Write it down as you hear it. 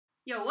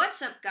Yo,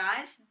 what's up,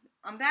 guys?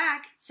 I'm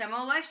back,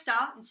 Semo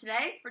Lifestyle, and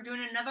today we're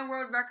doing another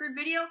world record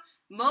video,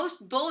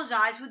 most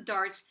bullseyes with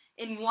darts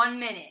in 1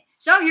 minute.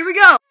 So here we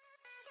go!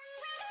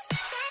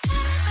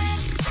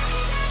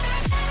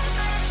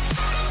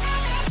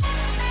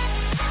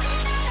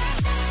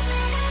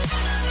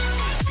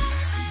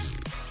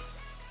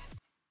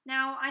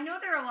 Now, I know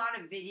there are a lot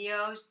of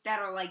videos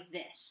that are like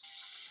this.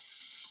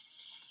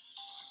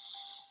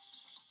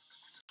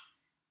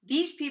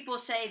 These people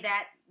say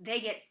that they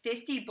get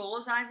 50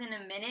 bullseyes in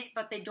a minute,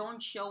 but they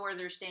don't show where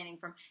they're standing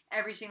from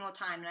every single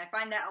time, and I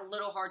find that a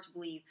little hard to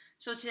believe.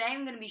 So today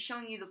I'm going to be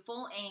showing you the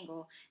full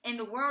angle, and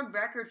the world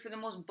record for the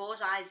most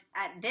bullseyes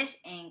at this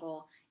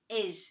angle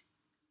is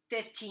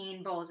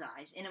 15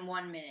 bullseyes in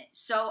 1 minute.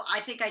 So I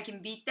think I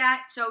can beat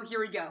that, so here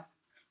we go.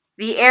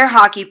 The air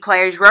hockey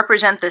players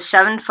represent the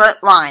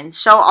 7-foot line,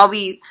 so I'll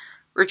be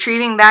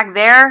retrieving back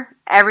there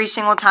every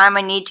single time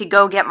I need to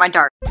go get my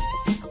dart.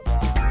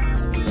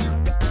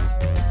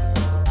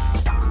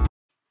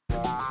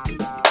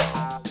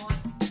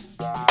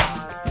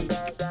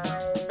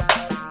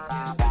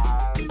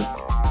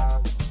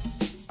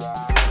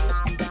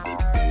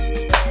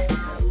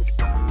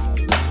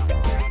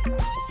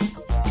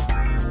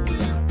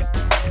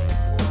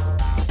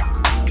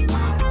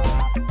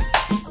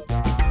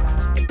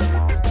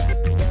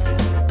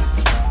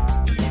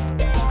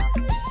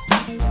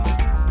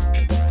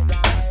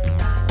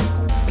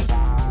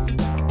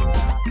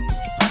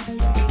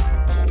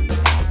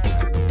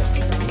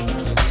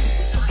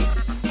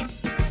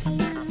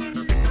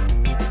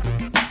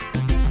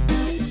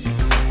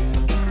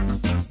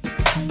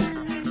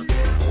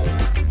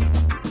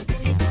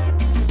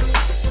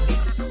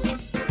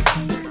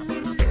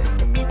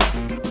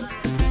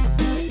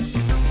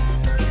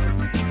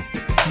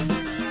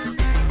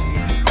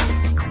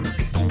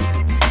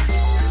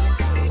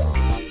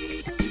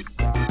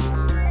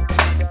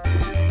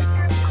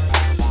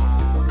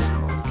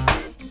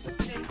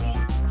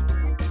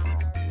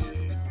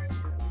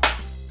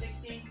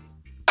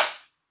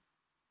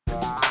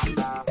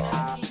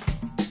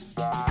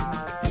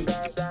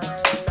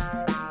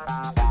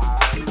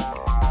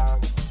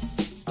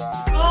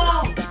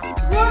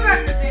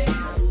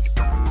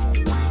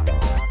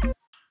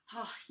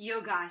 Yo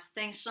guys,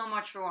 thanks so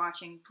much for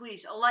watching.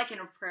 Please, a like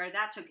and a prayer.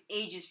 That took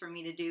ages for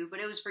me to do, but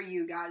it was for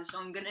you guys, so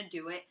I'm gonna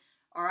do it.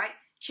 Alright?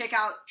 Check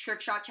out Trick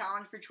Shot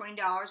Challenge for $20.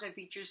 I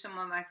featured some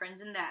of my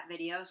friends in that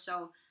video,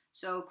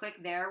 so click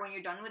there when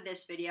you're done with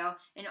this video.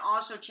 And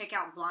also check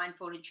out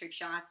Blindfolded Trick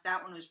Shots.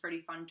 That one was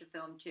pretty fun to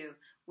film too.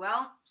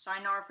 Well,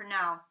 sayonara for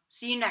now.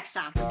 See you next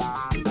time.